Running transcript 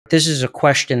this is a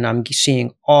question I'm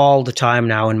seeing all the time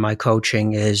now in my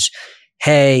coaching is,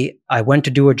 hey, I went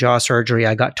to do a jaw surgery.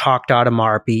 I got talked out of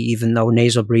MARPE, even though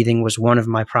nasal breathing was one of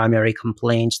my primary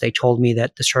complaints. They told me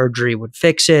that the surgery would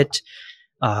fix it,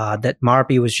 that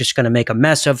MARPE was just going to make a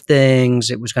mess of things.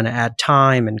 It was going to add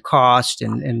time and cost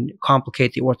and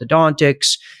complicate the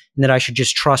orthodontics, and that I should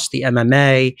just trust the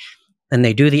MMA. And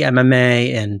they do the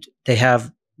MMA, and they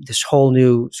have this whole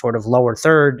new sort of lower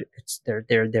third. It's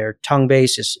their tongue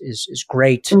base is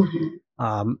great.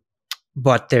 Mm-hmm.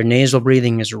 But their nasal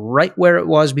breathing is right where it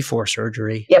was before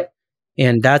surgery. Yep.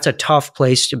 And that's a tough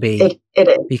place to be. It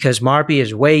is. Because MARPE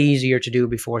is way easier to do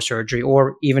before surgery,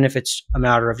 or even if it's a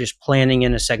matter of just planning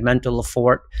in a segmental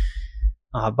lefort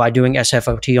by doing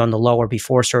SFOT on the lower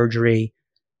before surgery.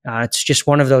 It's just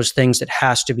one of those things that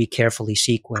has to be carefully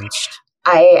sequenced.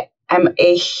 I am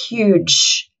a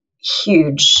huge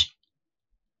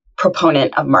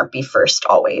proponent of MARPE first,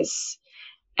 always.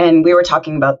 And we were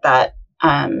talking about that.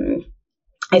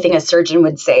 I think a surgeon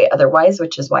would say otherwise,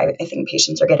 which is why I think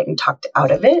patients are getting talked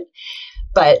out of it.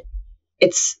 But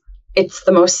it's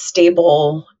the most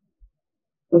stable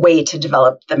way to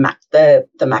develop the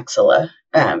maxilla,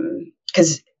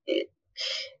 because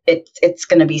it's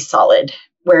going to be solid.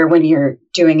 Where when you're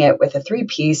doing it with a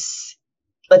 3-piece,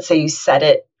 let's say you set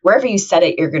it wherever you set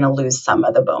it, you're going to lose some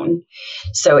of the bone.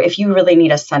 So if you really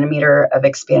need a centimeter of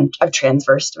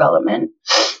transverse development,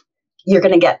 you're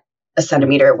going to get a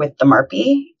centimeter with the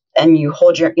MARPE, and you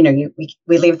hold your, we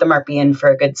leave the MARPE in for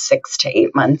a good 6 to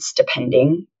 8 months,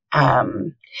 depending.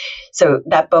 So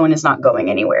that bone is not going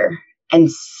anywhere. And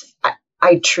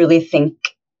I truly think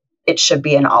it should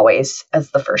be an always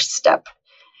as the first step.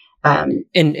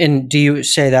 And do you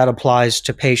say that applies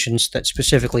to patients that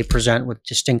specifically present with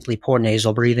distinctly poor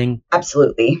nasal breathing?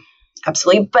 Absolutely.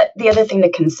 Absolutely. But the other thing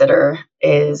to consider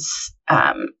is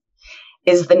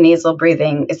the nasal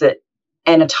breathing, is it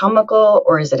anatomical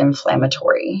or is it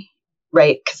inflammatory,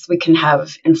 right? Because we can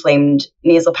have inflamed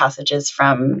nasal passages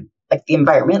from like the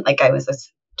environment, like I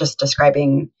was just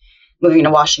describing, moving to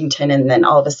Washington, and then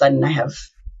all of a sudden I have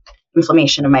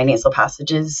inflammation in my nasal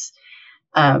passages.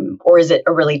 Or is it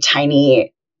really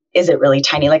tiny?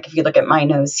 Like if you look at my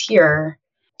nose here,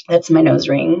 that's my nose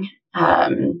ring.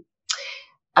 So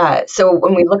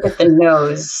when we look at the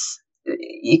nose,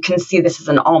 you can see this is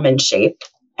an almond shape.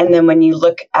 And then when you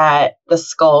look at the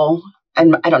skull,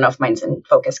 and I don't know if mine's in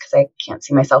focus because I can't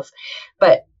see myself,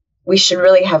 but we should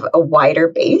really have a wider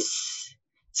base.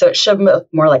 So it should look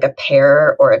more like a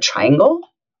pear or a triangle.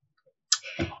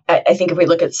 I think if we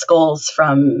look at skulls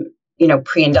from,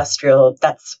 pre-industrial,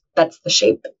 that's the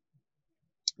shape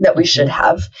that we should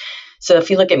have. So if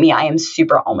you look at me, I am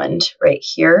super almond right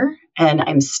here, and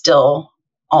I'm still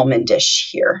almondish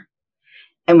here.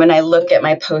 And when I look at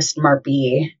my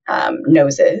post-MARPE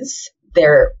noses,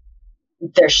 they're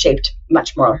shaped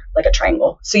much more like a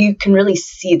triangle. So you can really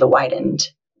see the widened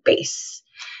base.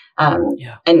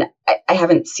 And I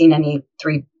haven't seen any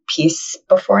 3-piece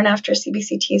before and after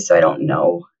CBCT, so I don't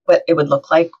know what it would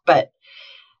look like. But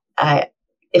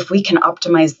if we can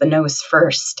optimize the nose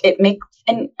first, it makes,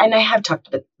 and I have talked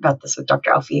about this with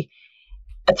Dr. Alfie,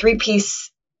 a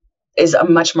 3-piece is a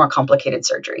much more complicated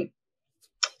surgery.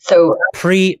 So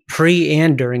pre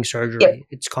and during surgery, yep.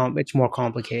 It's more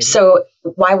complicated. So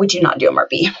why would you not do a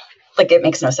MARPE? Like, it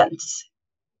makes no sense.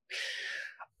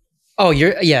 Oh,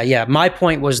 My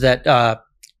point was that,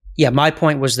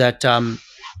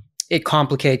 it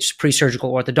complicates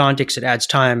pre-surgical orthodontics. It adds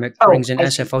time. It brings in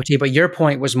SFOT. But your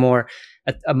point was more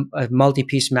a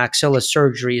multi-piece maxilla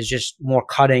surgery is just more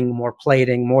cutting, more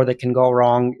plating, more that can go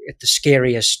wrong at the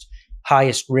scariest,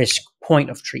 highest risk point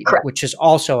of treatment, correct, which is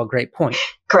also a great point.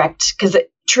 Correct. Because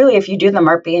truly, if you do the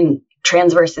MARPE and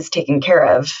transverse is taken care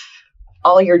of,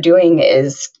 all you're doing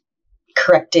is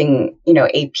correcting,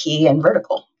 AP and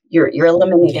vertical. You're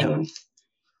eliminating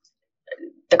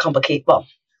the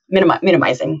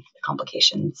minimizing the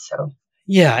complications. So.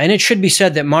 Yeah, and it should be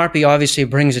said that MARPE obviously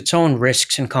brings its own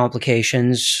risks and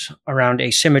complications around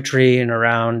asymmetry and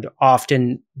around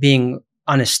often being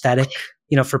unaesthetic.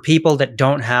 For people that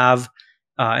don't have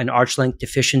an arch length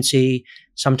deficiency,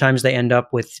 sometimes they end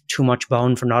up with too much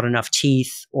bone for not enough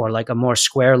teeth, or like a more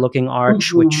square looking arch,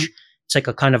 mm-hmm. which it's like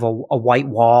a kind of a white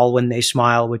wall when they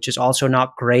smile, which is also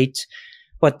not great.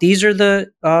 But these are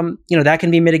that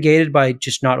can be mitigated by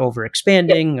just not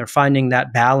overexpanding, yep, or finding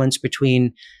that balance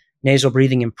between nasal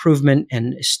breathing improvement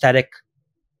and aesthetic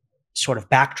sort of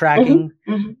backtracking.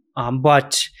 Mm-hmm. Mm-hmm.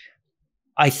 But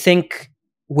I think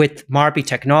with MARPE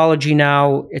technology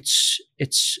now,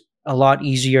 it's a lot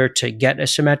easier to get a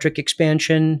symmetric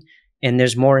expansion. And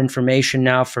there's more information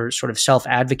now for sort of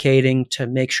self-advocating to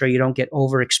make sure you don't get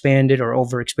overexpanded or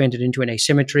overexpanded into an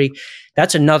asymmetry.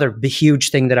 That's another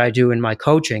huge thing that I do in my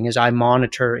coaching is I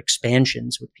monitor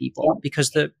expansions with people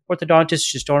because the orthodontists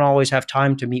just don't always have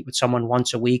time to meet with someone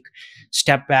once a week,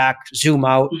 step back, zoom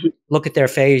out, look at their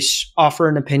face, offer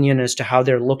an opinion as to how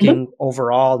they're looking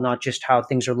overall, not just how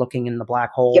things are looking in the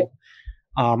black hole.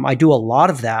 I do a lot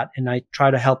of that, and I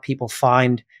try to help people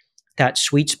find that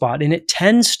sweet spot, and it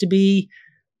tends to be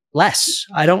less.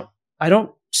 I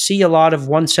don't see a lot of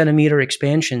 1 centimeter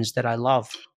expansions that I love.